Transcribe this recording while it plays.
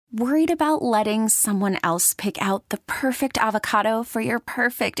Worried about letting someone else pick out the perfect avocado for your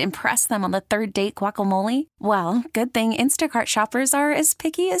perfect impress them on the third date guacamole? Well, good thing Instacart shoppers are as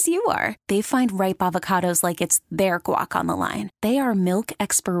picky as you are. They find ripe avocados like it's their guac on the line. They are milk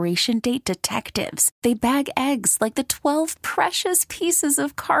expiration date detectives. They bag eggs like the 12 precious pieces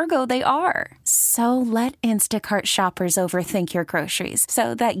of cargo they are. So let Instacart shoppers overthink your groceries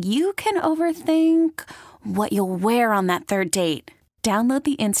so that you can overthink what you'll wear on that third date. Download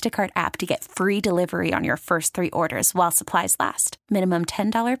the Instacart app to get free delivery on your first 3 orders while supplies last. Minimum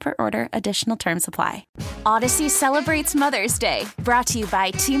 $10 per order. Additional terms apply. Audacy celebrates Mother's Day. Brought to you by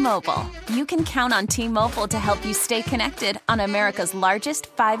T-Mobile. You can count on T-Mobile to help you stay connected on America's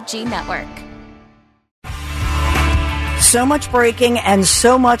largest 5G network. So much breaking and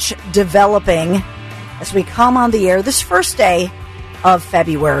so much developing as we come on the air this first day of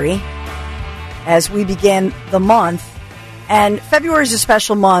February as we begin the month. And February is a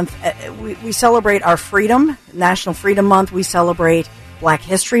special month. We celebrate our freedom, National Freedom Month. We celebrate Black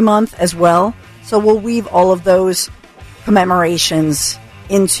History Month as well. So we'll weave all of those commemorations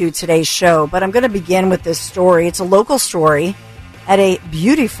into today's show. But I'm going to begin with this story. It's a local story at a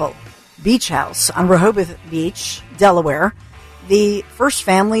beautiful beach house on Rehoboth Beach, Delaware. The First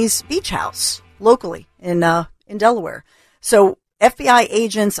Family's beach house locally in Delaware. So FBI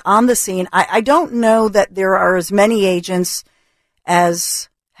agents on the scene. I don't know that there are as many agents as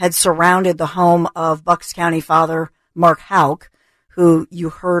had surrounded the home of Bucks County father Mark Houck, who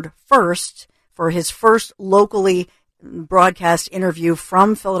you heard first for his first locally broadcast interview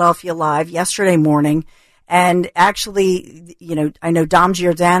from Philadelphia Live yesterday morning. And actually, I know Dom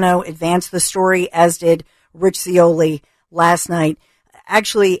Giordano advanced the story, as did Rich Zeoli last night.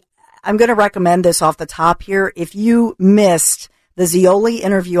 Actually, I'm going to recommend this off the top here. If you missed the Zeoli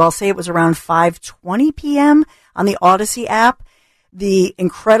interview, I'll say it was around 5:20 p.m. on the Audacy app. The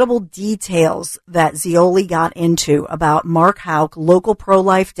incredible details that Zeoli got into about Mark Houck, local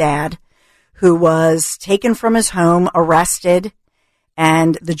pro-life dad, who was taken from his home, arrested,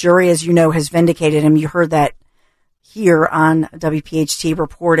 and the jury, as you know, has vindicated him. You heard that here on WPHT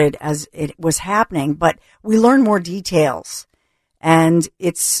reported as it was happening, but we learn more details, and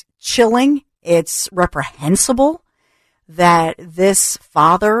it's chilling. It's reprehensible that this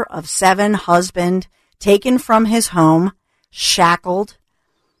father of 7, husband, taken from his home, shackled.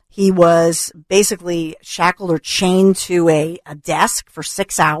 He was basically shackled or chained to a desk for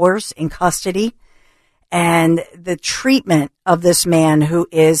 6 hours in custody. And the treatment of this man, who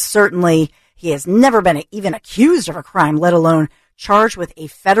is certainly, he has never been even accused of a crime, let alone charged with a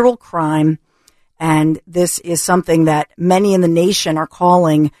federal crime. And this is something that many in the nation are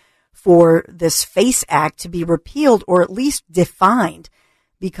calling for this FACE Act to be repealed or at least defined,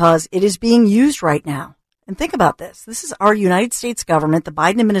 because it is being used right now. And think about this. This is our United States government, the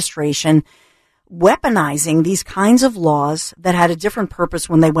Biden administration, weaponizing these kinds of laws that had a different purpose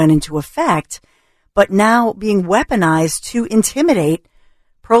when they went into effect, but now being weaponized to intimidate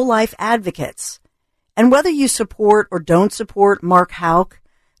pro-life advocates. And whether you support or don't support Mark Houck,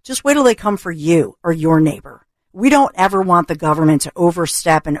 just wait till they come for you or your neighbor. We don't ever want the government to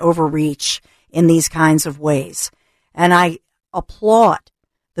overstep and overreach in these kinds of ways. And I applaud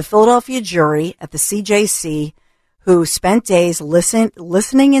the Philadelphia jury at the CJC, who spent days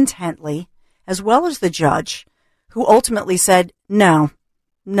listening intently, as well as the judge, who ultimately said, no,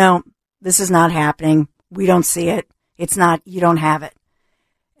 this is not happening. We don't see it. It's not, you don't have it.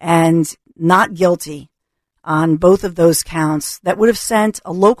 And not guilty on both of those counts that would have sent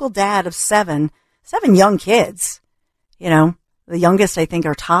a local dad of 7 young kids, the youngest I think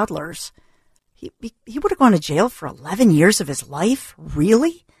are toddlers. He would have gone to jail for 11 years of his life.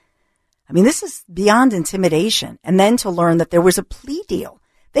 Really? I mean, this is beyond intimidation. And then to learn that there was a plea deal.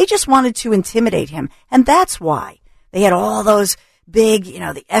 They just wanted to intimidate him. And that's why they had all those big,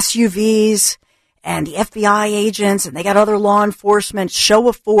 the SUVs and the FBI agents, and they got other law enforcement, show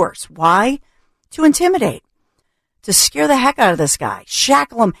of force. Why? To intimidate. To scare the heck out of this guy.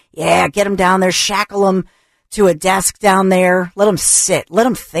 Shackle him. Yeah, get him down there. Shackle him to a desk down there. Let him sit. Let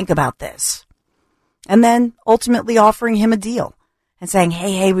him think about this. And then ultimately offering him a deal and saying,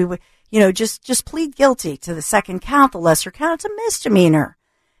 hey, we would, just plead guilty to the second count, the lesser count. It's a misdemeanor.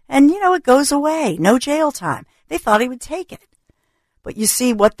 And, it goes away. No jail time. They thought he would take it. But you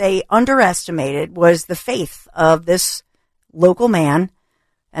see, what they underestimated was the faith of this local man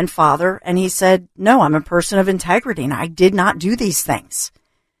and father, and he said, no, I'm a person of integrity, and I did not do these things.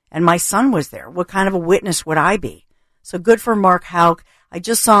 And my son was there. What kind of a witness would I be? So good for Mark Houck. I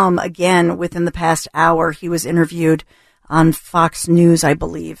just saw him again within the past hour. He was interviewed on Fox News, I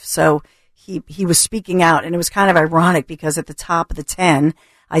believe. So he was speaking out, and it was kind of ironic because at the top of the 10,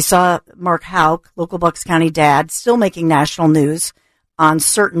 I saw Mark Houck, local Bucks County dad, still making national news on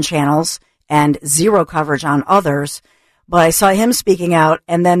certain channels and zero coverage on others. But I saw him speaking out,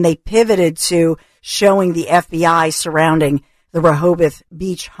 and then they pivoted to showing the FBI surrounding the Rehoboth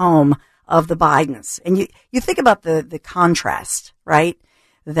Beach home of the Bidens. And you think about the contrast, right?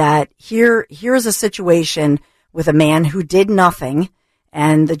 That here's a situation with a man who did nothing,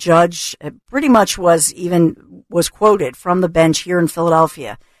 and the judge pretty much was quoted from the bench here in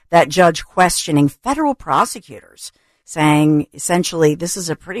Philadelphia, that judge questioning federal prosecutors, saying essentially this is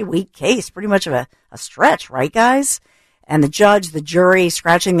a pretty weak case, pretty much of a stretch, right, guys? And the judge, the jury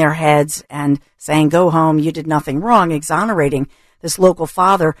scratching their heads and saying, go home, you did nothing wrong, exonerating this local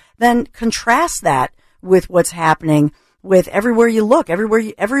father. Then contrast that with what's happening with everywhere you look,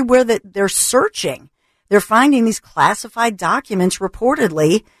 everywhere that they're searching. They're finding these classified documents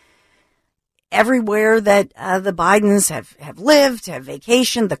reportedly everywhere that the Bidens have lived, have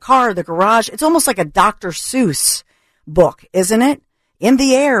vacationed, the car, the garage. It's almost like a Dr. Seuss book, isn't it? In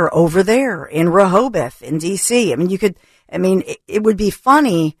the air over there in Rehoboth in D.C. It would be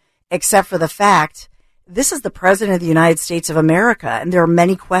funny except for the fact this is the President of the United States of America, and there are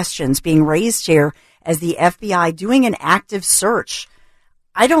many questions being raised here as the FBI doing an active search.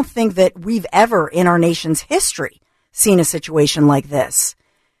 I don't think that we've ever in our nation's history seen a situation like this.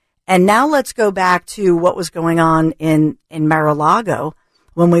 And now let's go back to what was going on in Mar-a-Lago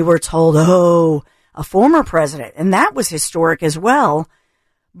when we were told, a former president, and that was historic as well.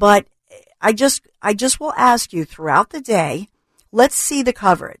 But I just will ask you throughout the day, let's see the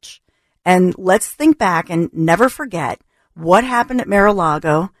coverage and let's think back and never forget what happened at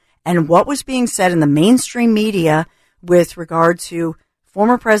Mar-a-Lago and what was being said in the mainstream media with regard to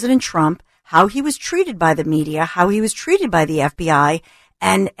former President Trump, how he was treated by the media, how he was treated by the FBI.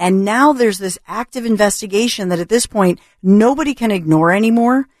 And now there's this active investigation that at this point nobody can ignore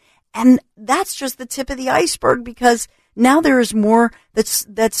anymore. And that's just the tip of the iceberg, because now there is more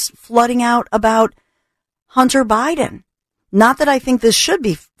that's flooding out about Hunter Biden. Not that I think this should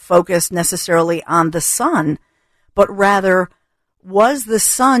be focused necessarily on the son, but rather, was the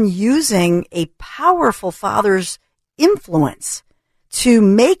son using a powerful father's influence to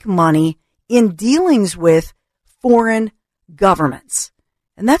make money in dealings with foreign governments?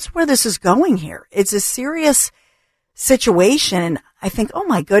 And that's where this is going here. It's a serious situation. I think, oh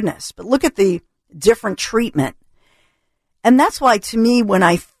my goodness, but look at the different treatment. And that's why, to me, when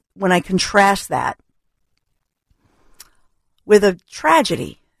I contrast that with a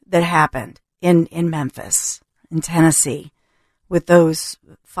tragedy that happened in Memphis, in Tennessee, with those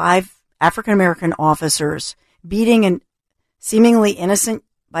 5 African-American officers beating an seemingly innocent,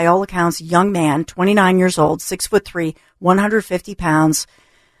 by all accounts, young man, 29 years old, 6'3", 150 pounds.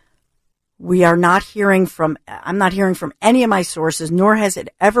 I'm not hearing from any of my sources, nor has it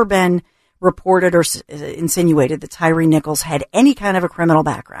ever been reported or insinuated that Tyree Nichols had any kind of a criminal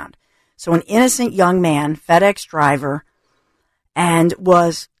background. So an innocent young man, FedEx driver, and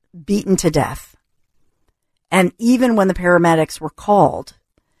was beaten to death. And even when the paramedics were called,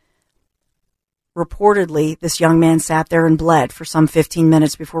 reportedly, this young man sat there and bled for some 15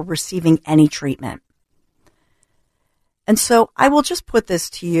 minutes before receiving any treatment. And so I will just put this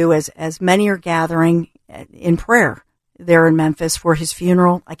to you as many are gathering in prayer there in Memphis for his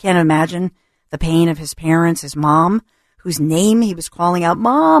funeral. I can't imagine the pain of his parents, his mom, whose name he was calling out,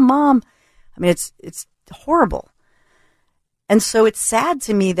 Mom, Mom. I mean, it's horrible. And so it's sad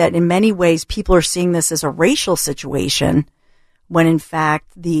to me that in many ways people are seeing this as a racial situation when in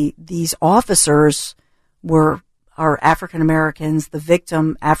fact these officers are African Americans, the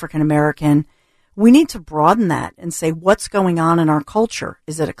victim African American. We need to broaden that and say, what's going on in our culture?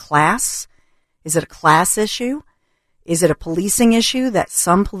 Is it a class? Is it a class issue? Is it a policing issue that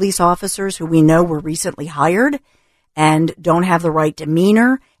some police officers who we know were recently hired and don't have the right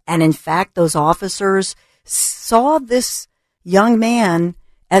demeanor? And in fact, those officers saw this young man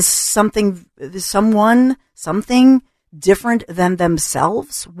as something different than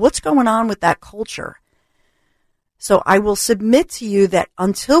themselves. What's going on with that culture? So I will submit to you that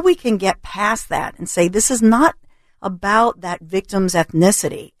until we can get past that and say this is not about that victim's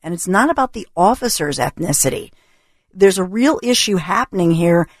ethnicity and it's not about the officer's ethnicity, there's a real issue happening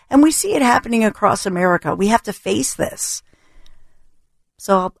here, and we see it happening across America. We have to face this.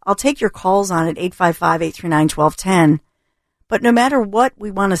 So I'll take your calls on it, 855-839-1210. But no matter what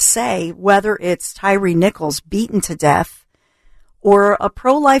we want to say, whether it's Tyree Nichols beaten to death or a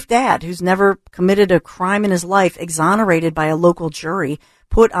pro-life dad who's never committed a crime in his life, exonerated by a local jury,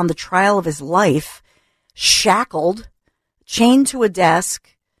 put on the trial of his life, shackled, chained to a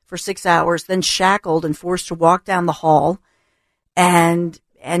desk for 6 hours, then shackled and forced to walk down the hall and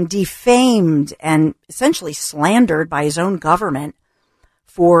and defamed and essentially slandered by his own government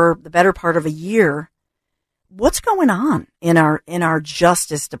for the better part of a year. What's going on in our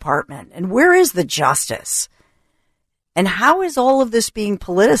Justice Department, and where is the justice? And how is all of this being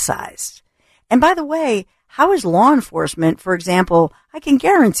politicized? And by the way, how is law enforcement, for example, I can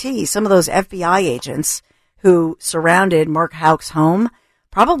guarantee some of those FBI agents who surrounded Mark Houck's home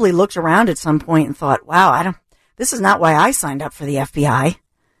probably looked around at some point and thought, wow, this is not why I signed up for the FBI.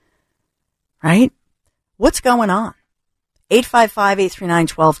 Right? What's going on?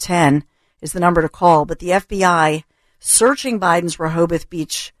 855-839-1210 is the number to call, but the FBI searching Biden's Rehoboth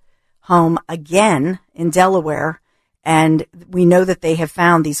Beach home again in Delaware, and we know that they have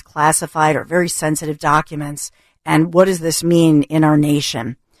found these classified or very sensitive documents. And what does this mean in our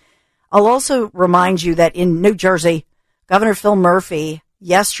nation? I'll also remind you that in New Jersey, Governor Phil Murphy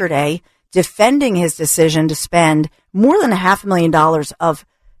yesterday defending his decision to spend more than $500,000 of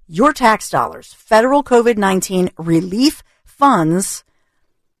your tax dollars, federal COVID-19 relief funds,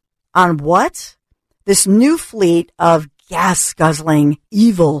 on what? This new fleet of gas-guzzling,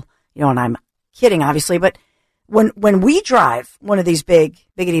 evil, and I'm kidding, obviously, but when we drive one of these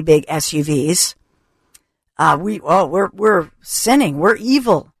biggity big SUVs, we're sinning, we're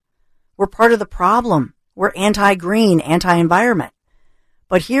evil, we're part of the problem, we're anti-green, anti-environment.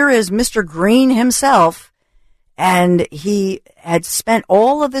 But here is Mr. Green himself, and he had spent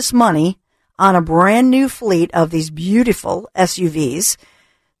all of this money on a brand new fleet of these beautiful SUVs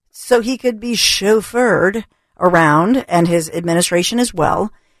so he could be chauffeured around, and his administration as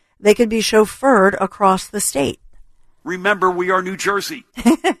well. They could be chauffeured across the state. Remember, we are New Jersey.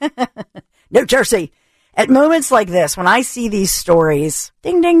 New Jersey. At moments like this, when I see these stories,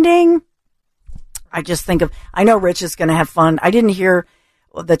 ding, ding, ding, I just think of, I know Rich is going to have fun. I didn't hear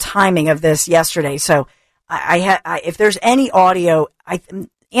the timing of this yesterday, so if there's any audio,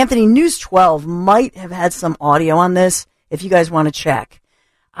 Anthony, News 12 might have had some audio on this, if you guys want to check.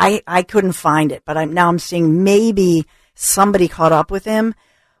 I couldn't find it, but I'm seeing maybe somebody caught up with him,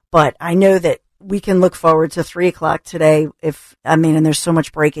 but I know that we can look forward to 3 o'clock today and there's so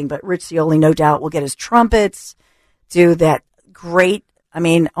much breaking, but Rich Scioli no doubt will get his trumpets, do that great,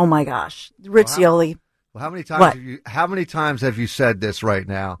 oh my gosh, Rich Scioli. Well, how many times have you said this right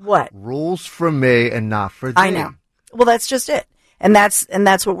now? What? Rules for me and not for thee. I know. Well, that's just it. And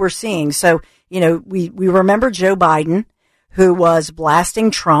that's what we're seeing. So, we remember Joe Biden, who was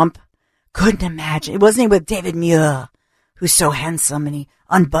blasting Trump. Couldn't imagine. Wasn't he with David Muir, who's so handsome, and he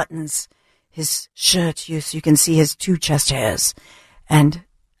unbuttons his shirt so you can see his 2 chest hairs.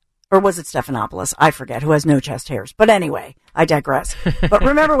 Or was it Stephanopoulos? I forget, who has no chest hairs. But anyway, I digress. But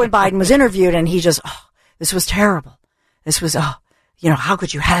remember when Biden was interviewed and he just, this was terrible. This was, how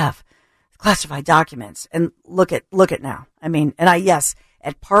could you have classified documents? And look at now. Yes,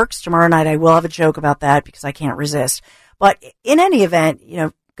 at Parks tomorrow night, I will have a joke about that because I can't resist. But in any event,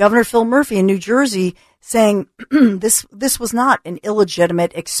 Governor Phil Murphy in New Jersey saying this was not an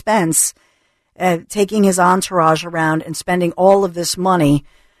illegitimate expense, taking his entourage around and spending all of this money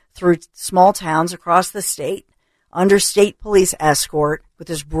through small towns across the state under state police escort with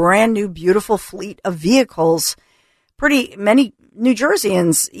this brand new beautiful fleet of vehicles. Pretty many New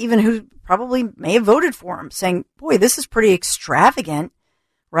Jerseyans, even who probably may have voted for him, saying, boy, this is pretty extravagant,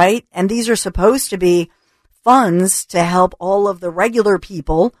 right? And these are supposed to be funds to help all of the regular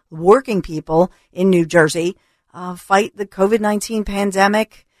people, working people in New Jersey, fight the COVID-19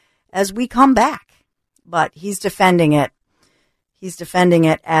 pandemic as we come back. But he's defending it. He's defending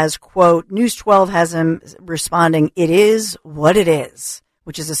it as, quote, News 12 has him responding, it is what it is,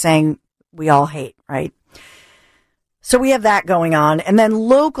 which is a saying we all hate, right? So we have that going on. And then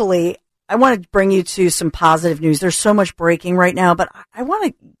locally, I want to bring you to some positive news. There's so much breaking right now, but I want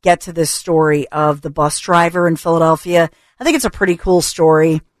to get to this story of the bus driver in Philadelphia. I think it's a pretty cool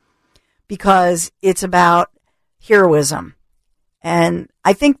story because it's about heroism. And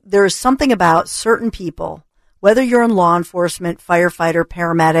I think there's something about certain people, whether you're in law enforcement, firefighter,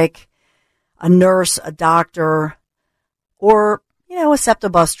 paramedic, a nurse, a doctor, or, a SEPTA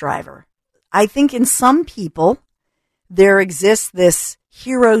bus driver. I think in some people, there exists this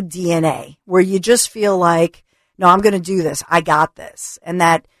hero DNA where you just feel like, no, I'm going to do this. I got this. And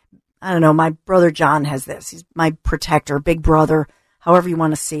that, I don't know, my brother John has this. He's my protector, big brother, however you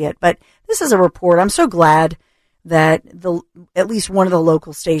want to see it. But this is a report. I'm so glad that at least one of the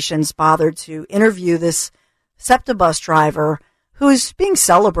local stations bothered to interview this SEPTA bus driver who is being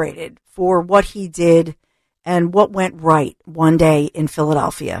celebrated for what he did and what went right one day in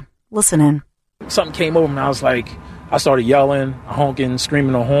Philadelphia. Listen in. Something came over me and I was like, I started yelling, honking,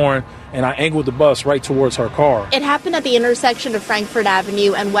 screaming a horn, and I angled the bus right towards her car. It happened at the intersection of Frankfort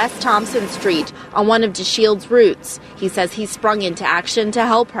Avenue and West Thompson Street on one of DeShield's routes. He says he sprung into action to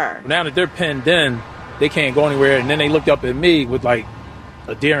help her. Now that they're pinned in, they can't go anywhere, and then they looked up at me with like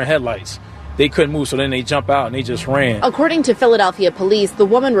a deer in headlights. They couldn't move, so then they jump out and they just ran. According to Philadelphia police, the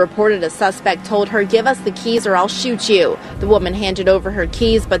woman reported a suspect told her, "Give us the keys or I'll shoot you." The woman handed over her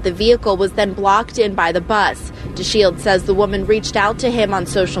keys, but the vehicle was then blocked in by the bus. DeShield says the woman reached out to him on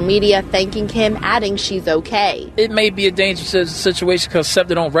social media, thanking him, adding she's okay. It may be a dangerous situation because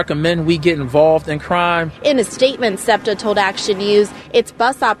SEPTA don't recommend we get involved in crime. In a statement, SEPTA told Action News its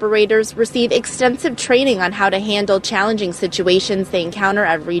bus operators receive extensive training on how to handle challenging situations they encounter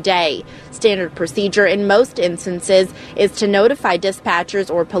every day. Standard procedure in most instances is to notify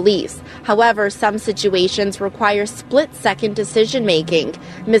dispatchers or police. However, some situations require split-second decision-making.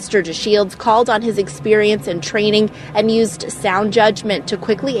 Mr. DeShields called on his experience and training and used sound judgment to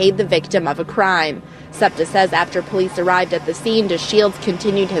quickly aid the victim of a crime. SEPTA says after police arrived at the scene, DeShields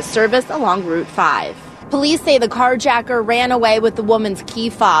continued his service along Route 5. Police say the carjacker ran away with the woman's key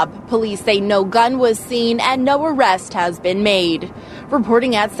fob. Police say no gun was seen and no arrest has been made.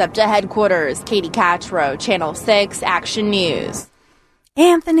 Reporting at SEPTA headquarters, Katie Catchrow, Channel 6, Action News.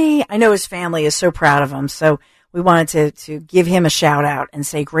 Anthony, I know his family is so proud of him, so we wanted to give him a shout out and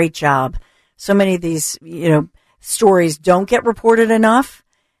say great job. So many of these, stories don't get reported enough,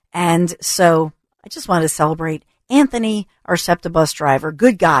 and so I just wanted to celebrate Anthony, our SEPTA bus driver.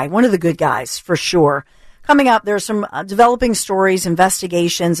 Good guy, one of the good guys for sure. Coming up, there's some developing stories,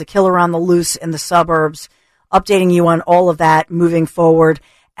 investigations, a killer on the loose in the suburbs, updating you on all of that moving forward.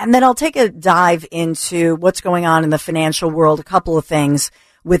 And then I'll take a dive into what's going on in the financial world, a couple of things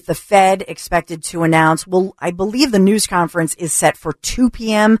with the Fed expected to announce. Well, I believe the news conference is set for 2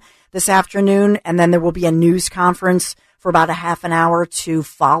 p.m. this afternoon, and then there will be a news conference for about a half an hour to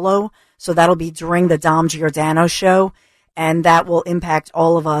follow. So that'll be during the Dom Giordano show, and that will impact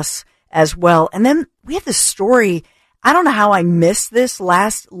all of us as well. And then we have this story. I don't know how I missed this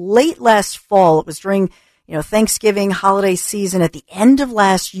late last fall. It was during, Thanksgiving holiday season at the end of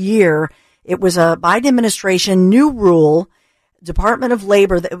last year. It was a Biden administration new rule, Department of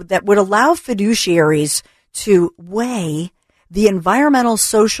Labor, that would allow fiduciaries to weigh the environmental,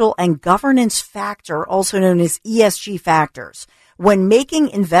 social, and governance factor, also known as ESG factors, when making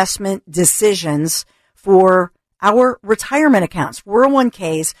investment decisions for our retirement accounts,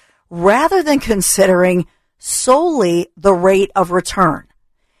 401ks, rather than considering solely the rate of return,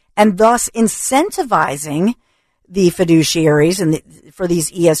 and thus incentivizing the fiduciaries for these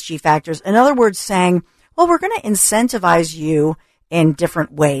ESG factors. In other words, saying, well, we're going to incentivize you in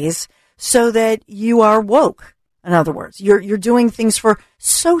different ways so that you are woke. In other words, you're doing things for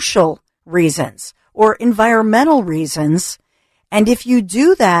social reasons or environmental reasons. And if you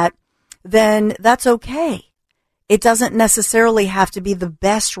do that, then that's okay. It doesn't necessarily have to be the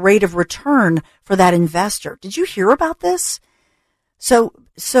best rate of return for that investor. Did you hear about this? So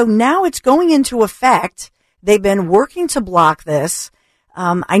now it's going into effect. They've been working to block this.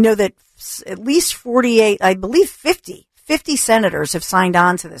 I know that at least 48, I believe 50 senators have signed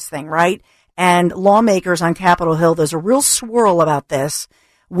on to this thing, right? And lawmakers on Capitol Hill, there's a real swirl about this.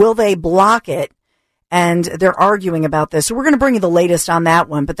 Will they block it? And they're arguing about this. So we're going to bring you the latest on that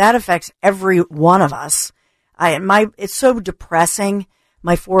one, but that affects every one of us. It's so depressing,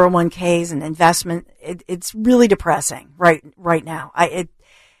 my 401ks and investment. It's really depressing right now. And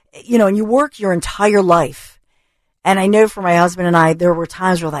you work your entire life. And I know for my husband and I, there were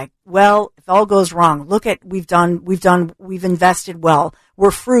times where like, well, if all goes wrong, look at, we've invested well.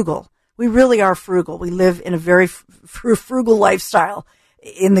 We're frugal. We really are frugal. We live in a very frugal lifestyle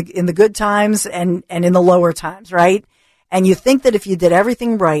in the good times and in the lower times, right? And you think that if you did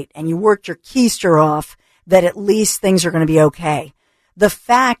everything right and you worked your keister off, that at least things are going to be okay. The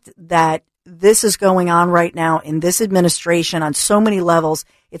fact that this is going on right now in this administration on so many levels,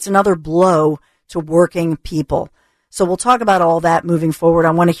 it's another blow to working people. So we'll talk about all that moving forward.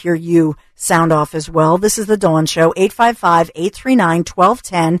 I want to hear you sound off as well. This is The Dawn Show,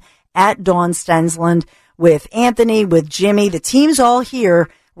 855-839-1210 at Dawn Stensland with Anthony, with Jimmy. The team's all here.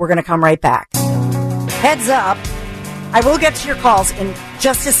 We're going to come right back. Heads up. I will get to your calls in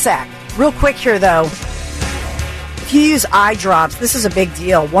just a sec. Real quick here, though. If you use eye drops, this is a big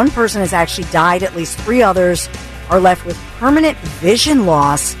deal. One person has actually died. At least 3 others are left with permanent vision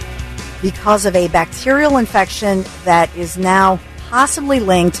loss because of a bacterial infection that is now possibly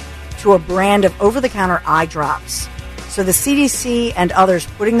linked to a brand of over-the-counter eye drops. So the CDC and others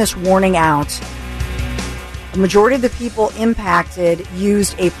putting this warning out. A majority of the people impacted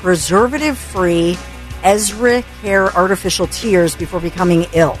used a preservative-free Ezra Care artificial tears before becoming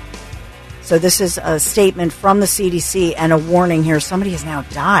ill. So this is a statement from the CDC and a warning here. Somebody has now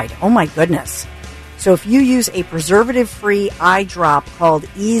died. Oh, my goodness. So if you use a preservative-free eye drop called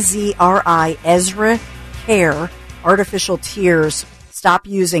EZRI, Ezra Care artificial tears, stop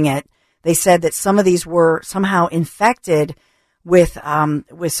using it. They said that some of these were somehow infected with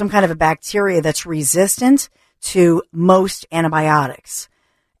some kind of a bacteria that's resistant to most antibiotics.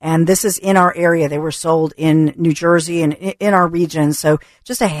 And this is in our area. They were sold in New Jersey and in our region. So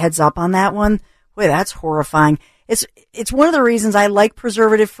just a heads up on that one. Boy, that's horrifying. It's one of the reasons I like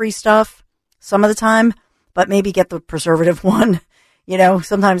preservative-free stuff some of the time, but maybe get the preservative one. You know,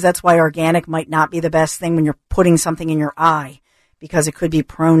 sometimes that's why organic might not be the best thing when you're putting something in your eye, because it could be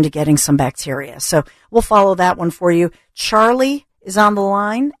prone to getting some bacteria. So we'll follow that one for you. Charlie is on the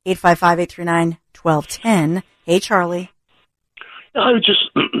line, 855-839-1210. Hey, Charlie. I would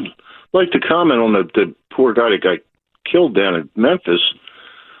just like to comment on the poor guy that got killed down in Memphis.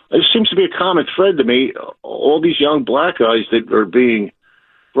 It seems to be a common thread to me. All these young black guys that are being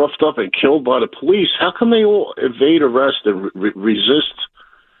roughed up and killed by the police, how come they all evade arrest and resist?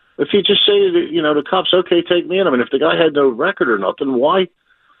 If you just say to the cops, okay, take me in. I mean, if the guy had no record or nothing, why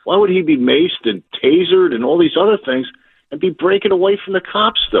would he be maced and tasered and all these other things and be breaking away from the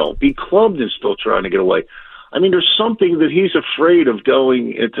cops still, be clubbed and still trying to get away? I mean, there's something that he's afraid of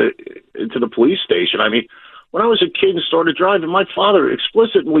going into the police station. I mean, when I was a kid and started driving, my father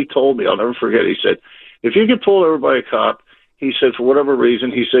explicitly told me, I'll never forget, he said, if you get pulled over by a cop, he said, for whatever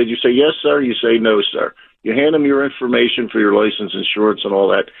reason, he said, you say, yes, sir, you say, no, sir. You hand them your information for your license, insurance, and all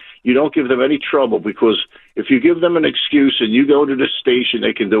that. You don't give them any trouble, because if you give them an excuse and you go to the station,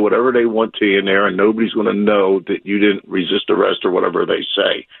 they can do whatever they want to you in there, and nobody's going to know that you didn't resist arrest or whatever they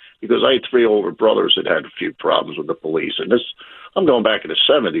say. Because I had 3 older brothers that had a few problems with the police, and I'm going back in the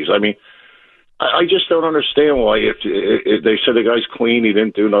 70s. I mean, I just don't understand why if they said the guy's clean, he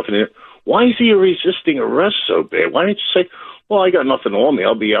didn't do nothing. Why is he resisting arrest so bad? Why didn't you say, well, I got nothing on me,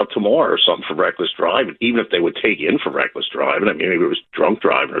 I'll be out tomorrow or something for reckless driving, even if they would take you in for reckless driving. I mean, maybe it was drunk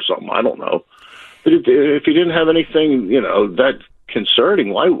driving or something, I don't know. But if he didn't have anything, that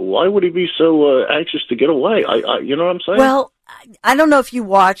concerning, why would he be so anxious to get away? You know what I'm saying? Well, I don't know if you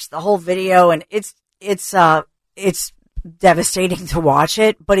watched the whole video, and it's devastating to watch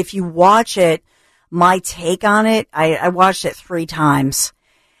it. But if you watch it, my take on it, I watched it 3 times.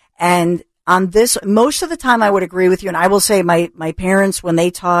 And on this, most of the time I would agree with you. And I will say my parents, when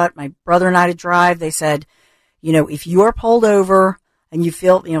they taught my brother and I to drive, they said, if you are pulled over and you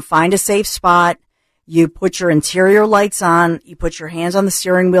feel, find a safe spot, you put your interior lights on, you put your hands on the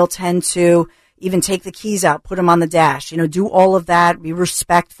steering wheel, tend to even take the keys out, put them on the dash, do all of that, be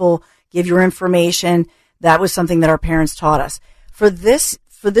respectful, give your information. That was something that our parents taught us. For this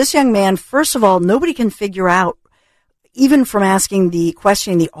young man, first of all, nobody can figure out, even from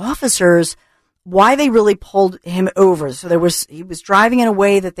questioning the officers, why they really pulled him over. So he was driving in a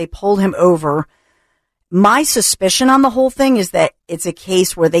way that they pulled him over. My suspicion on the whole thing is that it's a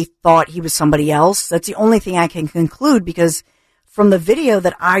case where they thought he was somebody else. That's the only thing I can conclude, because from the video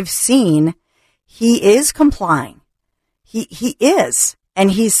that I've seen, he is complying. He is.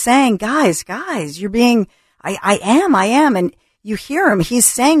 And he's saying, guys, you're being, I am. And you hear him. He's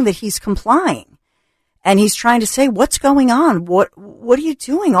saying that he's complying. And he's trying to say, what's going on? What are you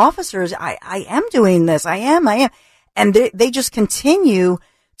doing, officers? I am doing this. I am. And they just continue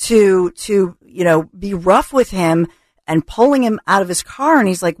to be rough with him and pulling him out of his car. And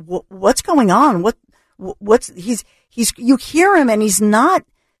he's like, what's going on? You hear him, and he's not,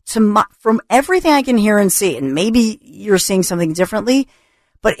 from everything I can hear and see, and maybe you're seeing something differently,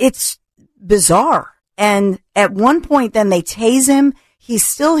 but it's bizarre. And at one point, then they tase him. He's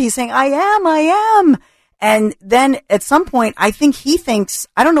saying, I am. And then at some point, I think he thinks,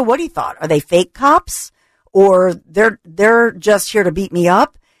 I don't know what he thought. Are they fake cops, or they're just here to beat me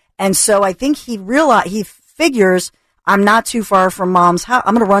up? And so I think he figures, I'm not too far from mom's house.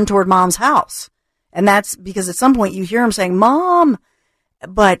 I'm going to run toward mom's house. And that's because at some point you hear him saying, Mom,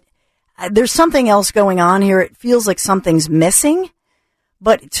 but there's something else going on here. It feels like something's missing.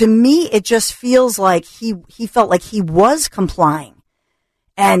 But to me, it just feels like he felt like he was complying.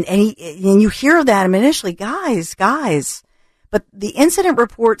 And you hear that initially, guys. But the incident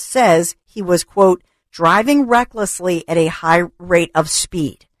report says he was, quote, driving recklessly at a high rate of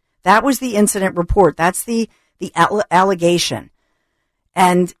speed. That was the incident report. That's the allegation.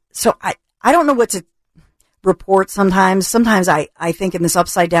 And so I don't know what to report sometimes. Sometimes I think in this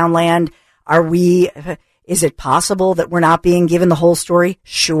upside down land, is it possible that we're not being given the whole story?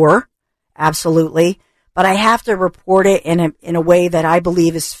 Sure. Absolutely. But I have to report it in a way that I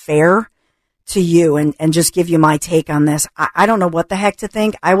believe is fair to you and just give you my take on this. I don't know what the heck to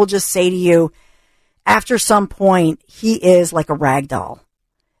think. I will just say to you, after some point, he is like a rag doll.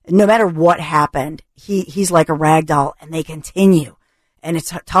 No matter what happened, he's like a rag doll, and they continue. And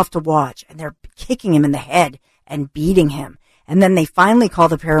it's tough to watch. And they're kicking him in the head and beating him. And then they finally call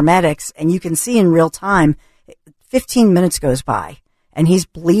the paramedics, and you can see in real time, 15 minutes goes by, and he's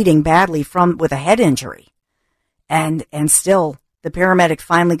bleeding badly with a head injury. And still, the paramedic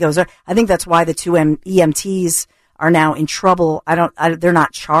finally goes. I think that's why the two EMTs are now in trouble. They're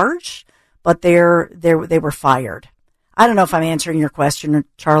not charged, but they were fired. I don't know if I'm answering your question,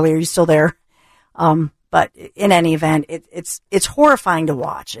 Charlie. Are you still there? But in any event, it's horrifying to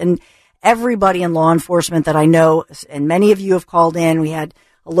watch. And everybody in law enforcement that I know, and many of you have called in. We had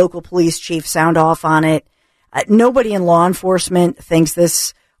a local police chief sound off on it. Nobody in law enforcement thinks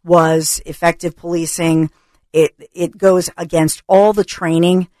this was effective policing. It goes against all the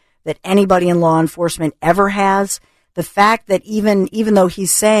training that anybody in law enforcement ever has. The fact that even though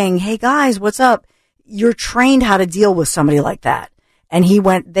he's saying, "Hey guys, what's up?" You're trained how to deal with somebody like that. And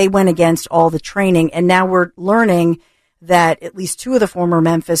they went against all the training. And now we're learning that at least two of the former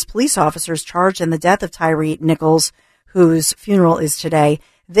Memphis police officers charged in the death of Tyree Nichols, whose funeral is today,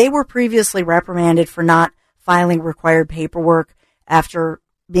 they were previously reprimanded for not filing required paperwork after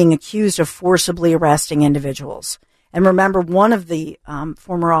being accused of forcibly arresting individuals. And remember, one of the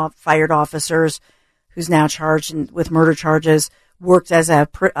former fired officers, who's now charged with murder charges, worked as a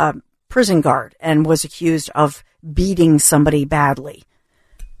prison guard and was accused of beating somebody badly.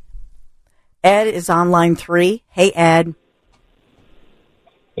 Ed is on line 3. Hey, Ed.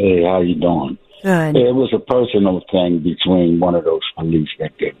 Hey, how you doing? Good. It was a personal thing between one of those police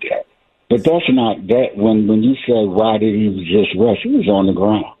that did that. But that's not that. When you say why did he just rush, he was on the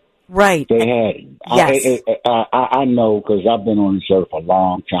ground. Right. They had him. Yes. I know because I've been on the earth a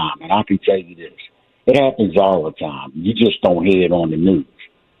long time, and I can tell you this. It happens all the time. You just don't hear it on the news.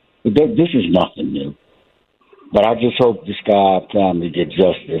 This is nothing new. But I just hope this guy family get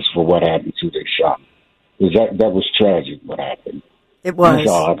justice for what happened to their son. Because that was tragic what happened. It was. That's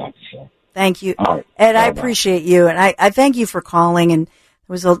all I got to say. Thank you. All right. Ed, I appreciate you. And I thank you for calling. And there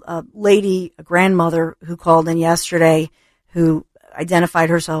was a lady, a grandmother, who called in yesterday who identified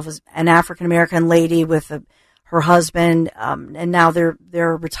herself as an African-American lady with her husband. And now they're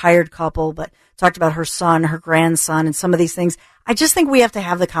a retired couple, but talked about her son, her grandson, and some of these things. I just think we have to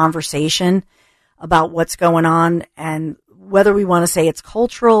have the conversation about what's going on, and whether we want to say it's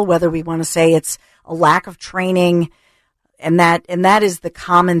cultural, whether we want to say it's a lack of training. And that is the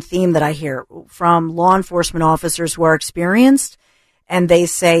common theme that I hear from law enforcement officers who are experienced. And they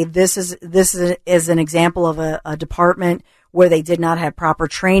say this is an example of a department where they did not have proper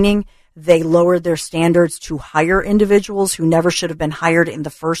training. They lowered their standards to hire individuals who never should have been hired in the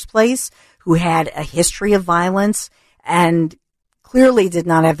first place, who had a history of violence and clearly did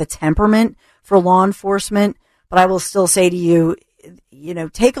not have the temperament for law enforcement. But I will still say to you,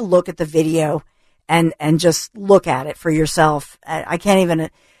 take a look at the video and just look at it for yourself. I can't even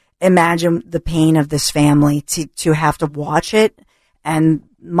imagine the pain of this family to have to watch it. And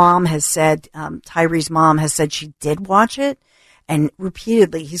mom has said, Tyree's mom has said she did watch it, and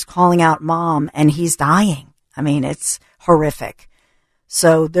repeatedly he's calling out mom and he's dying. I mean, it's horrific.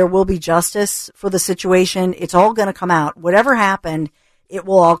 So there will be justice for the situation. It's all going to come out. Whatever happened, it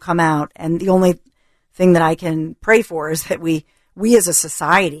will all come out. And the only thing that I can pray for is that we as a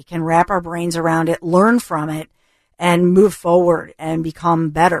society can wrap our brains around it, learn from it, and move forward and become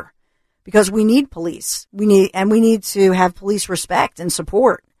better. Because we need police. We need to have police respect and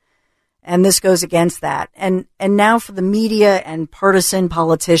support. And this goes against that. And now for the media and partisan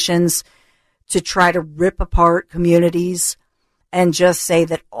politicians to try to rip apart communities and just say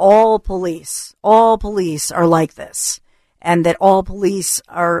that all police are like this, and that all police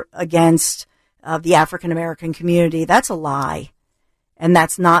are against the African American community. That's a lie. And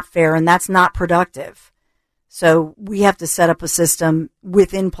that's not fair, and that's not productive. So we have to set up a system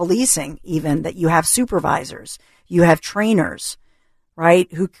within policing, even, that you have supervisors, you have trainers,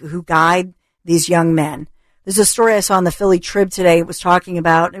 right, who guide these young men. There's a story I saw in the Philly Trib today. It was talking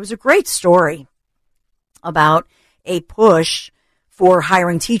about, it was a great story about a push for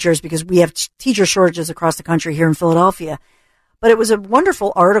hiring teachers, because we have teacher shortages across the country here in Philadelphia. But it was a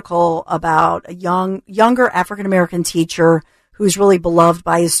wonderful article about a younger African-American teacher who's really beloved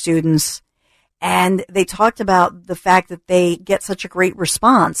by his students. And they talked about the fact that they get such a great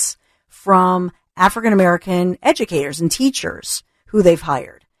response from African-American educators and teachers who they've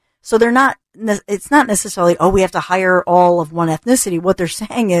hired. So it's not necessarily, we have to hire all of one ethnicity. What they're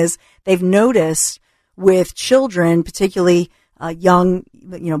saying is they've noticed with children, particularly young,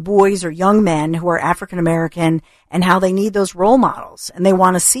 boys or young men who are African American and how they need those role models. And they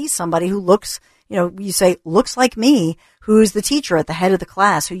want to see somebody who looks, you say, looks like me, who's the teacher at the head of the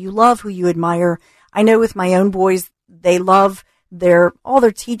class, who you love, who you admire. I know with my own boys, they love all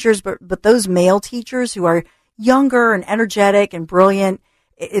their teachers, but those male teachers who are younger and energetic and brilliant,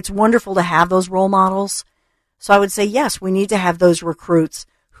 it's wonderful to have those role models. So I would say, yes, we need to have those recruits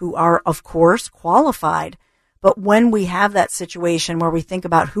who are, of course, qualified. But when we have that situation where we think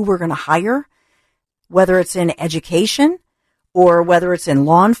about who we're going to hire, whether it's in education or whether it's in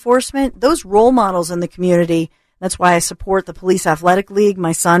law enforcement, those role models in the community, that's why I support the Police Athletic League.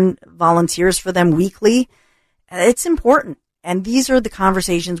 My son volunteers for them weekly. It's important. And these are the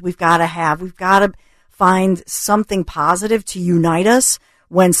conversations we've got to have. We've got to find something positive to unite us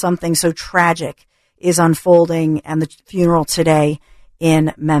when something so tragic is unfolding, and the funeral today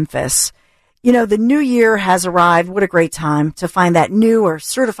in Memphis. The new year has arrived. What a great time to find that new or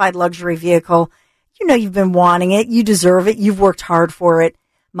certified luxury vehicle. You've been wanting it. You deserve it. You've worked hard for it.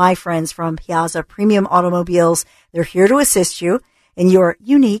 My friends from Piazza Premium Automobiles, they're here to assist you in your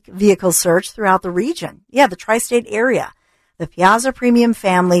unique vehicle search throughout the region. Yeah, the tri-state area. The Piazza Premium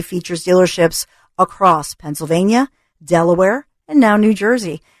family features dealerships across Pennsylvania, Delaware, and now New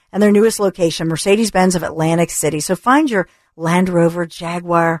Jersey. And their newest location, Mercedes-Benz of Atlantic City. So find your Land Rover,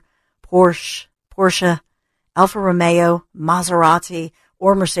 Jaguar, Porsche, Alfa Romeo, Maserati,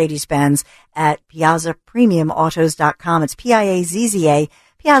 or Mercedes-Benz at PiazzaPremiumAutos.com. It's Piazza,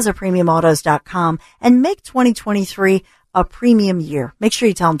 PiazzaPremiumAutos.com. And make 2023 a premium year. Make sure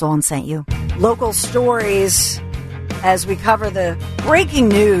you tell them Dawn sent you. Local stories as we cover the breaking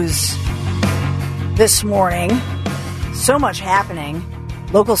news this morning. So much happening.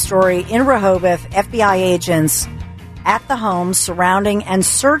 Local story in Rehoboth, FBI agents at the home surrounding and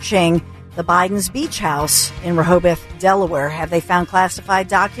searching the Biden's beach house in Rehoboth, Delaware. Have they found classified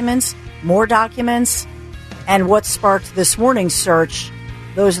documents, more documents? And what sparked this morning's search?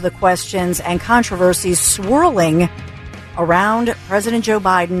 Those are the questions and controversies swirling around President Joe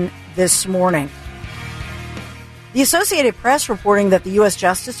Biden this morning. The Associated Press reporting that the U.S.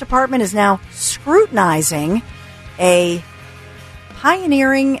 Justice Department is now scrutinizing a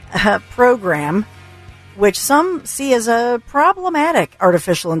pioneering program which some see as a problematic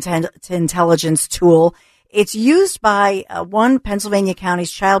artificial intelligence tool. It's used by one Pennsylvania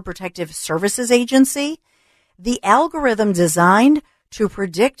County's Child Protective Services Agency. The algorithm designed to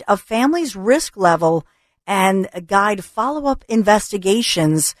predict a family's risk level and guide follow-up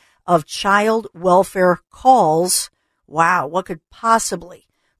investigations of child welfare calls. Wow, what could possibly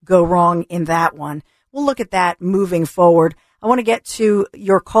go wrong in that one? We'll look at that moving forward. I want to get to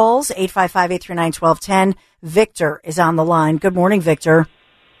your calls, 855-839-1210. Victor is on the line. Good morning, Victor.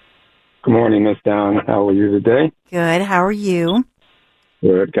 Good morning, Miss Dawn. How are you today? Good. How are you?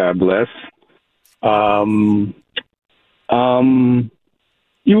 Good. God bless.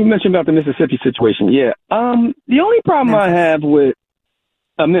 You mentioned about the Mississippi situation. Yeah. The only problem I have with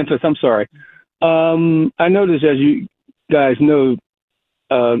Memphis, I'm sorry. I noticed, as you guys know,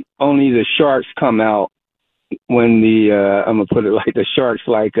 only the sharks come out when I'm going to put it like the sharks,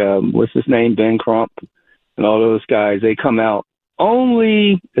 like, what's his name, Ben Crump and all those guys, they come out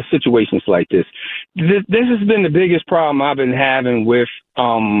only in situations like this. This has been the biggest problem I've been having with,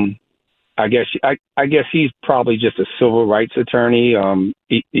 I guess he's probably just a civil rights attorney.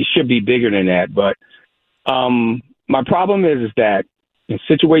 He should be bigger than that. But my problem is that in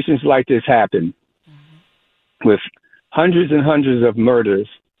situations like this happen with hundreds and hundreds of murders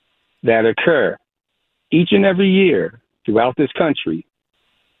that occur each and every year throughout this country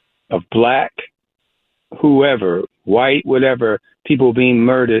of black, whoever, white, whatever, people being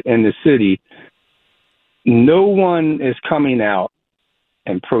murdered in the city, no one is coming out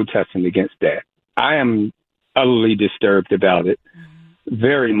and protesting against that. I am utterly disturbed about it,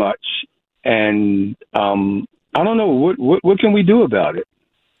 very much. And I don't know, what can we do about it?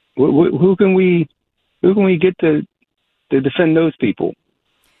 Who can we get to defend those people?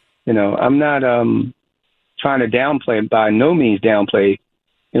 I'm not trying to downplay, by no means downplay,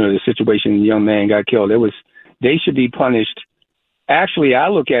 the situation the young man got killed. They should be punished. Actually, I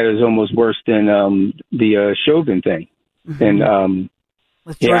look at it as almost worse than the Chauvin thing. Mm-hmm. And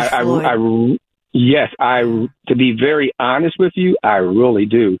to be very honest with you, I really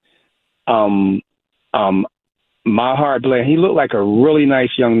do. My heart bled. He looked like a really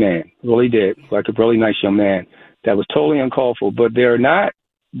nice young man. Really did. Like a really nice young man. That was totally uncalled for. But they're not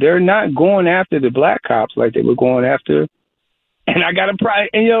going after the black cops like they were going after. And I got to pride.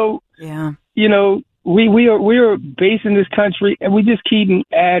 And we are basing this country, and we just keep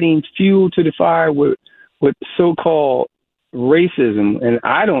adding fuel to the fire with so-called racism, and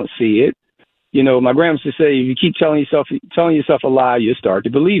I don't see it. You know, my grandma used to say, if you keep telling yourself a lie, you start to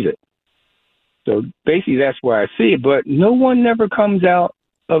believe it. So basically, that's where I see it. But no one never comes out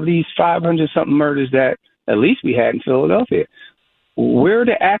of these 500-something murders that at least we had in Philadelphia. We're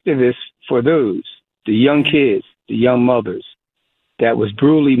the activists for those, the young kids, the young mothers that was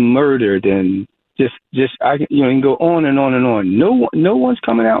brutally murdered, and I can go on and on and on. No one's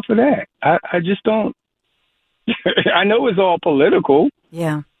coming out for that. I just don't. I know it's all political.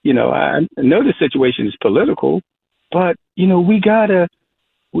 Yeah. You know, I know the situation is political, but you know, we gotta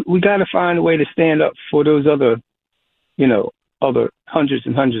find a way to stand up for those other hundreds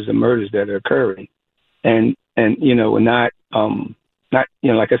and hundreds of murders that are occurring, and not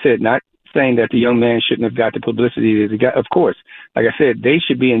like I said, not saying that the young man shouldn't have got the publicity that he got. Of course, like I said, they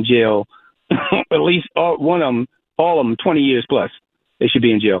should be in jail. At least all of them, 20 years plus. They should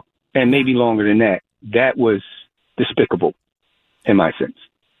be in jail, and maybe longer than that. That was despicable, in my sense.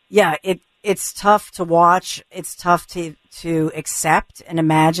 Yeah, it's tough to watch. It's tough to accept and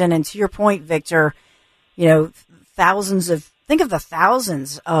imagine. And to your point, Victor, you know, think of the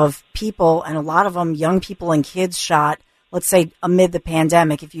thousands of people, and a lot of them young people and kids shot, let's say, amid the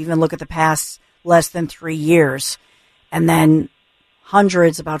pandemic, if you even look at the past less than 3 years, and then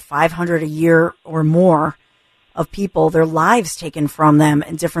hundreds, about 500 a year or more of people, their lives taken from them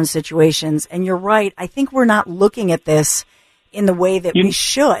in different situations. And you're right. I think we're not looking at this in the way that we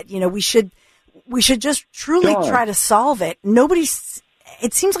should. You know, we should just truly try to solve it.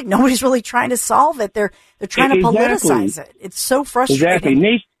 It seems like nobody's really trying to solve it. They're trying to politicize it. It's so frustrating.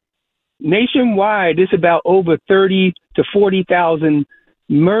 Exactly. Nationwide, it's about over 30 to 40,000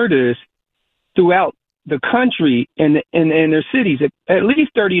 murders throughout the country and their cities, at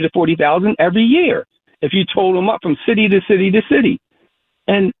least 30 to 40,000 every year, if you total them up from city to city to city.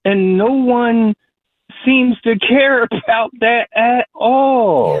 And no one seems to care about that at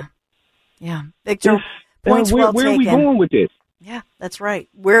all. Yeah. Victor, points well taken. Where are we going with this? Yeah, that's right.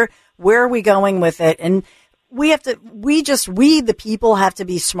 Where are we going with it? And we, the people, have to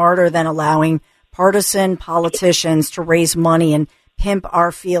be smarter than allowing partisan politicians to raise money and pimp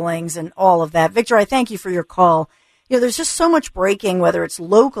our feelings and all of that. Victor, I thank you for your call. You know, there's just so much breaking, whether it's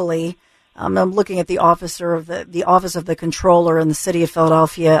locally. I'm looking at the Office of the Controller in the city of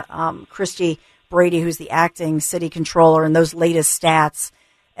Philadelphia, Christy Brady, who's the acting city controller, and those latest stats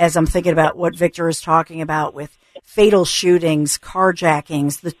as I'm thinking about what Victor is talking about with fatal shootings,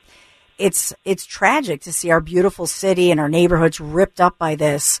 carjackings. It's tragic to see our beautiful city and our neighborhoods ripped up by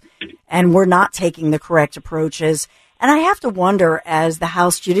this, and we're not taking the correct approaches. And I have to wonder, as the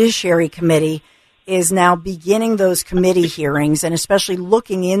House Judiciary Committee is now beginning those committee hearings and especially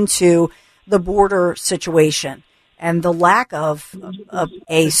looking into the border situation and the lack of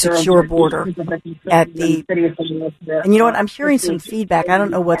a secure border at the, and you know what, I'm hearing some feedback. I don't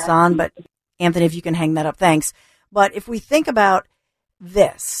know what's on, but Anthony, if you can hang that up, thanks. But if we think about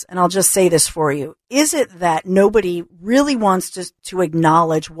this, and I'll just say this for you, is it that nobody really wants to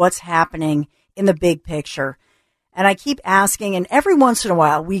acknowledge what's happening in the big picture? And I keep asking, and every once in a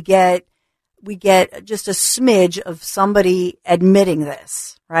while we get just a smidge of somebody admitting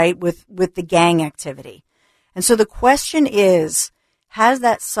this, right, with the gang activity. And so the question is, has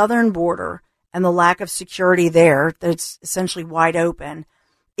that southern border and the lack of security there that's essentially wide open,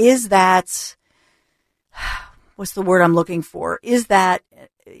 is that, what's the word I'm looking for? Is that,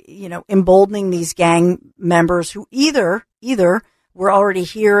 emboldening these gang members who either were already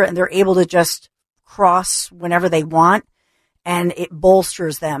here and they're able to just cross whenever they want, and it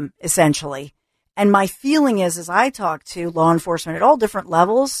bolsters them essentially. And my feeling is, as I talk to law enforcement at all different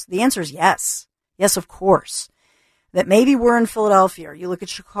levels, the answer is yes. Yes, of course. That maybe we're in Philadelphia, or you look at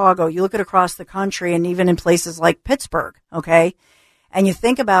Chicago, you look at across the country, and even in places like Pittsburgh, okay? And you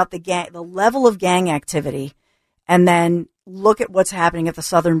think about the level of gang activity, and then look at what's happening at the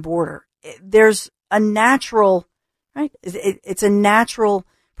southern border. There's a natural, right? It's a natural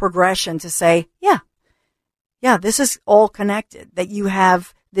progression to say, yeah, this is all connected, that you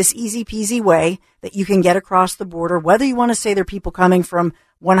have this easy peasy way that you can get across the border, whether you want to say they're people coming from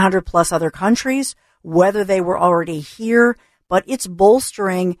 100 plus other countries, whether they were already here, but it's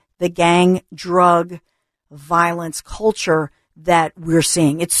bolstering the gang, drug, violence culture that we're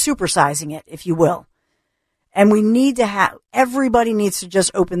seeing. It's supersizing it, if you will. And we need to everybody needs to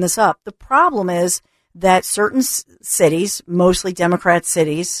just open this up. The problem is that certain cities, mostly Democrat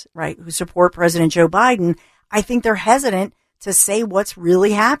cities, right, who support President Joe Biden, I think they're hesitant to say what's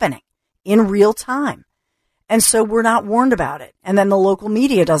really happening in real time. And so we're not warned about it. And then the local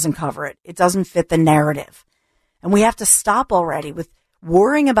media doesn't cover it. It doesn't fit the narrative. And we have to stop already with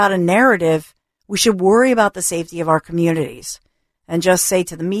worrying about a narrative we should worry about the safety of our communities and just say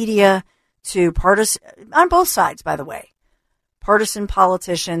to the media, to partisan, on both sides, by the way, partisan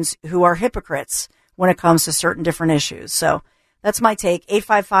politicians who are hypocrites when it comes to certain different issues. So that's my take.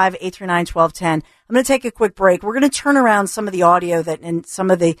 855-839-1210. I'm going to take a quick break. We're going to turn around some of the audio that and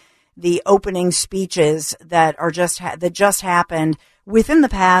some of the opening speeches that are just happened within the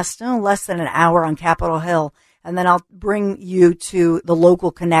past less than an hour on Capitol Hill. And then I'll bring you to the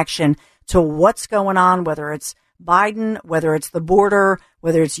local connection to what's going on, whether it's Biden, whether it's the border,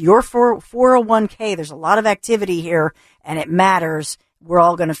 whether it's your 401k. There's a lot of activity here, and it matters. We're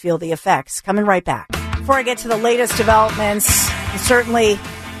all going to feel the effects. Coming right back. Before I get to the latest developments, certainly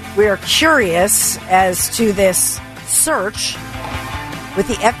we are curious as to this search. With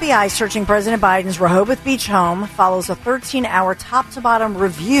the FBI searching President Biden's Rehoboth Beach home, follows a 13-hour top-to-bottom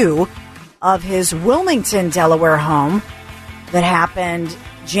review of his Wilmington, Delaware home that happened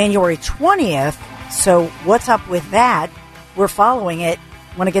January 20th. So what's up with that? We're following it.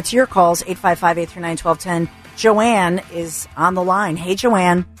 Want to get to your calls, 855-839-1210. Joanne is on the line. Hey,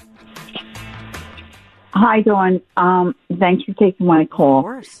 Joanne. Hi, Dawn. Thanks for taking my call. Of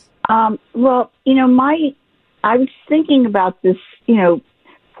course. Well, I was thinking about this,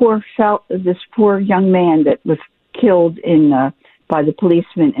 this poor young man that was killed by the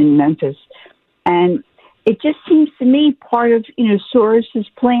policeman in Memphis. And it just seems to me part of, Soros's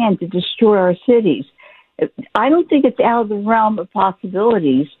plan to destroy our cities. I don't think it's out of the realm of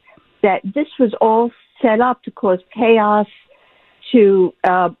possibilities that this was all set up to cause chaos, to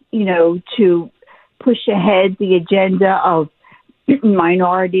push ahead the agenda of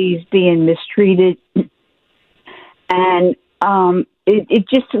minorities being mistreated. And it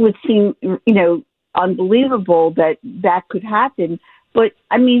just would seem, unbelievable that could happen. But,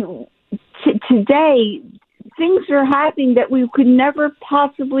 I mean, today, things are happening that we could never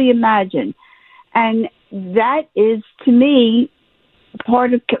possibly imagine. And that is, to me,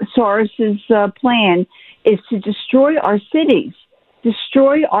 part of Soros's plan is to destroy our cities.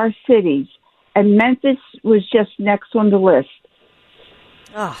 And Memphis was just next on the list.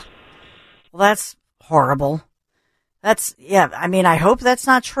 Oh, well, that's horrible. I hope that's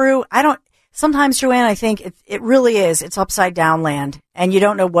not true. Sometimes, Joanne, I think it really is. It's upside down land, and you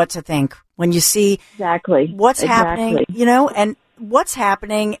don't know what to think when you see what's happening, and what's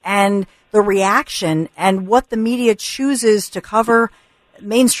happening and the reaction and what the media chooses to cover.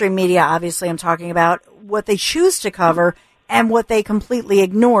 Mainstream media, obviously, I'm talking about what they choose to cover and what they completely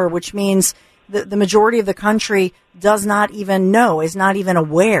ignore, which means the majority of the country does not even know, is not even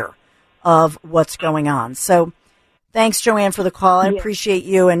aware of what's going on. So thanks, Joanne, for the call. I appreciate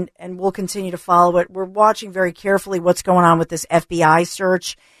you, and we'll continue to follow it. We're watching very carefully what's going on with this FBI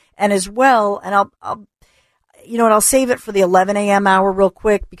search, and as well, and I'll save it for the 11 a.m. hour real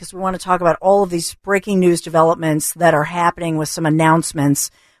quick because we want to talk about all of these breaking news developments that are happening with some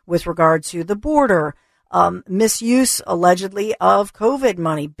announcements with regard to the border, misuse, allegedly, of COVID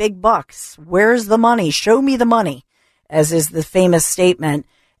money, big bucks. Where's the money? Show me the money, as is the famous statement,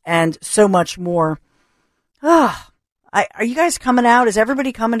 and so much more. Are you guys coming out? Is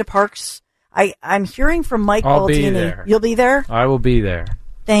everybody coming to Parks? I'm hearing from Mike Baldini. I'll be there. You'll be there? I will be there.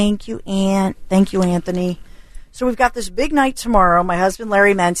 Thank you, Thank you, Anthony. So we've got this big night tomorrow. My husband,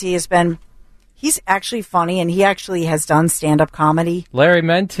 Larry Menti, he's actually funny, and he actually has done stand-up comedy. Larry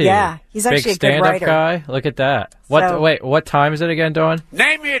Menti. Yeah, he's actually a good writer. Guy. Look at that. What time is it again, Dawn?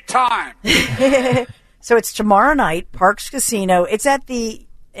 Name me a time. So it's tomorrow night, Parks Casino. It's at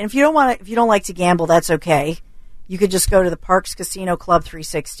and if you don't like to gamble, that's okay. You could just go to the Parks Casino Club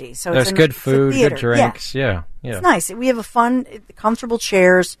 360. So there's good food, good drinks. Yeah. It's nice. We have comfortable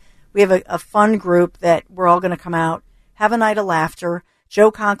chairs. We have a fun group that we're all going to come out, have a night of laughter.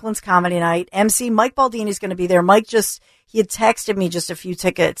 Joe Conklin's comedy night. MC Mike Baldini is going to be there. Mike he had texted me just a few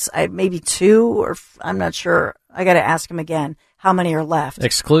tickets, maybe 2, or I'm not sure. I got to ask him again how many are left.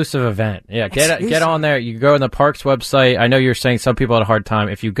 Exclusive event. Yeah, get on there. You go on the Parks website. I know you're saying some people had a hard time.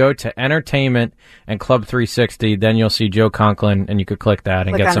 If you go to Entertainment and Club 360, then you'll see Joe Conklin, and you could click that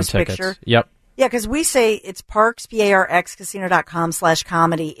and get some tickets. Picture. Yep. Yeah, because we say it's Parks,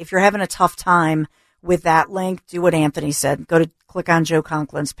 PARXcasino.com/comedy. If you're having a tough time with that link, do what Anthony said. Click on Joe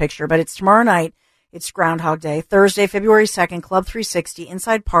Conklin's picture. But it's tomorrow night. It's Groundhog Day. Thursday, February 2nd, Club 360,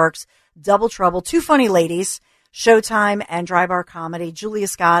 Inside Parks, Double Trouble, 2 funny ladies, Showtime and Dry Bar Comedy, Julia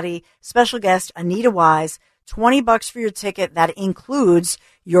Scotti, special guest Anita Wise, $20 for your ticket. That includes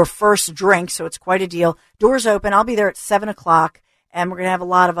your first drink, so it's quite a deal. Doors open. I'll be there at 7 o'clock. And we're going to have a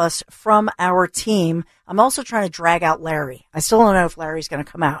lot of us from our team. I'm also trying to drag out Larry. I still don't know if Larry's going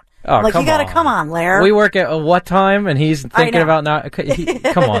to come out. Oh, you got to come on, Larry. We work at what time? And he's thinking about not.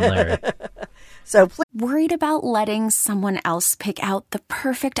 Come on, Larry. So please. Worried about letting someone else pick out the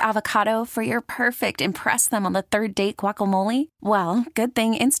perfect avocado for your perfect impress them on the third date guacamole? Well, good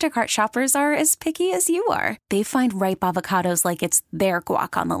thing Instacart shoppers are as picky as you are. They find ripe avocados like it's their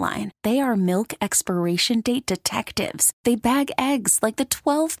guac on the line. They are milk expiration date detectives. They bag eggs like the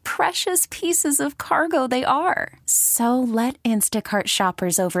 12 precious pieces of cargo they are. So let Instacart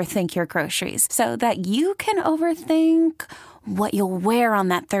shoppers overthink your groceries so that you can overthink what you'll wear on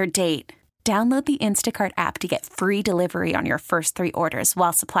that third date. Download the Instacart app to get free delivery on your first 3 orders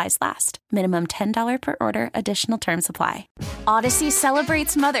while supplies last. Minimum $10 per order. Additional terms apply. Audacy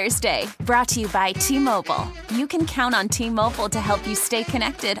celebrates Mother's Day. Brought to you by T-Mobile. You can count on T-Mobile to help you stay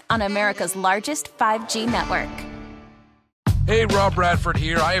connected on America's largest 5G network. Hey, Rob Bradford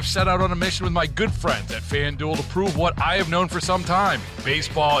here. I have set out on a mission with my good friends at FanDuel to prove what I have known for some time.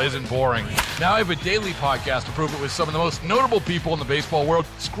 Baseball isn't boring. Now I have a daily podcast to prove it with some of the most notable people in the baseball world,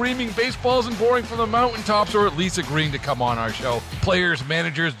 screaming baseball isn't boring from the mountaintops, or at least agreeing to come on our show. Players,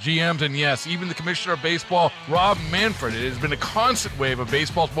 managers, GMs, and yes, even the commissioner of baseball, Rob Manfred. It has been a constant wave of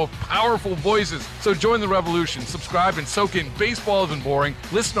baseball's most powerful voices. So join the revolution. Subscribe and soak in Baseball Isn't Boring.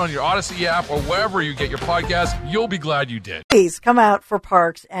 Listen on your Audacy app or wherever you get your podcasts. You'll be glad you did. Please come out for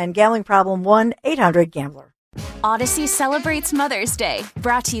Parks and Gambling Problem 1-800-GAMBLER. Audacy celebrates Mother's Day.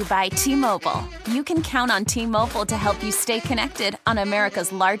 Brought to you by T-Mobile. You can count on T-Mobile to help you stay connected on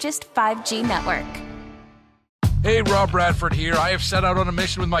America's largest 5G network. Hey, Rob Bradford here. I have set out on a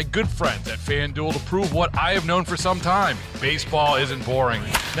mission with my good friends at FanDuel to prove what I have known for some time. Baseball isn't boring.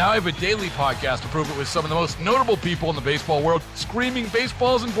 Now I have a daily podcast to prove it with some of the most notable people in the baseball world, screaming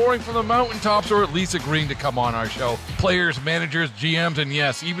baseball isn't boring from the mountaintops, or at least agreeing to come on our show. Players, managers, GMs, and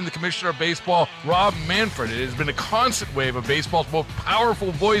yes, even the commissioner of baseball, Rob Manfred. It has been a constant wave of baseball's most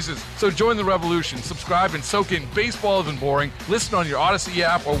powerful voices. So join the revolution. Subscribe and soak in Baseball Isn't Boring. Listen on your Audacy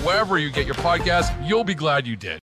app or wherever you get your podcasts. You'll be glad you did.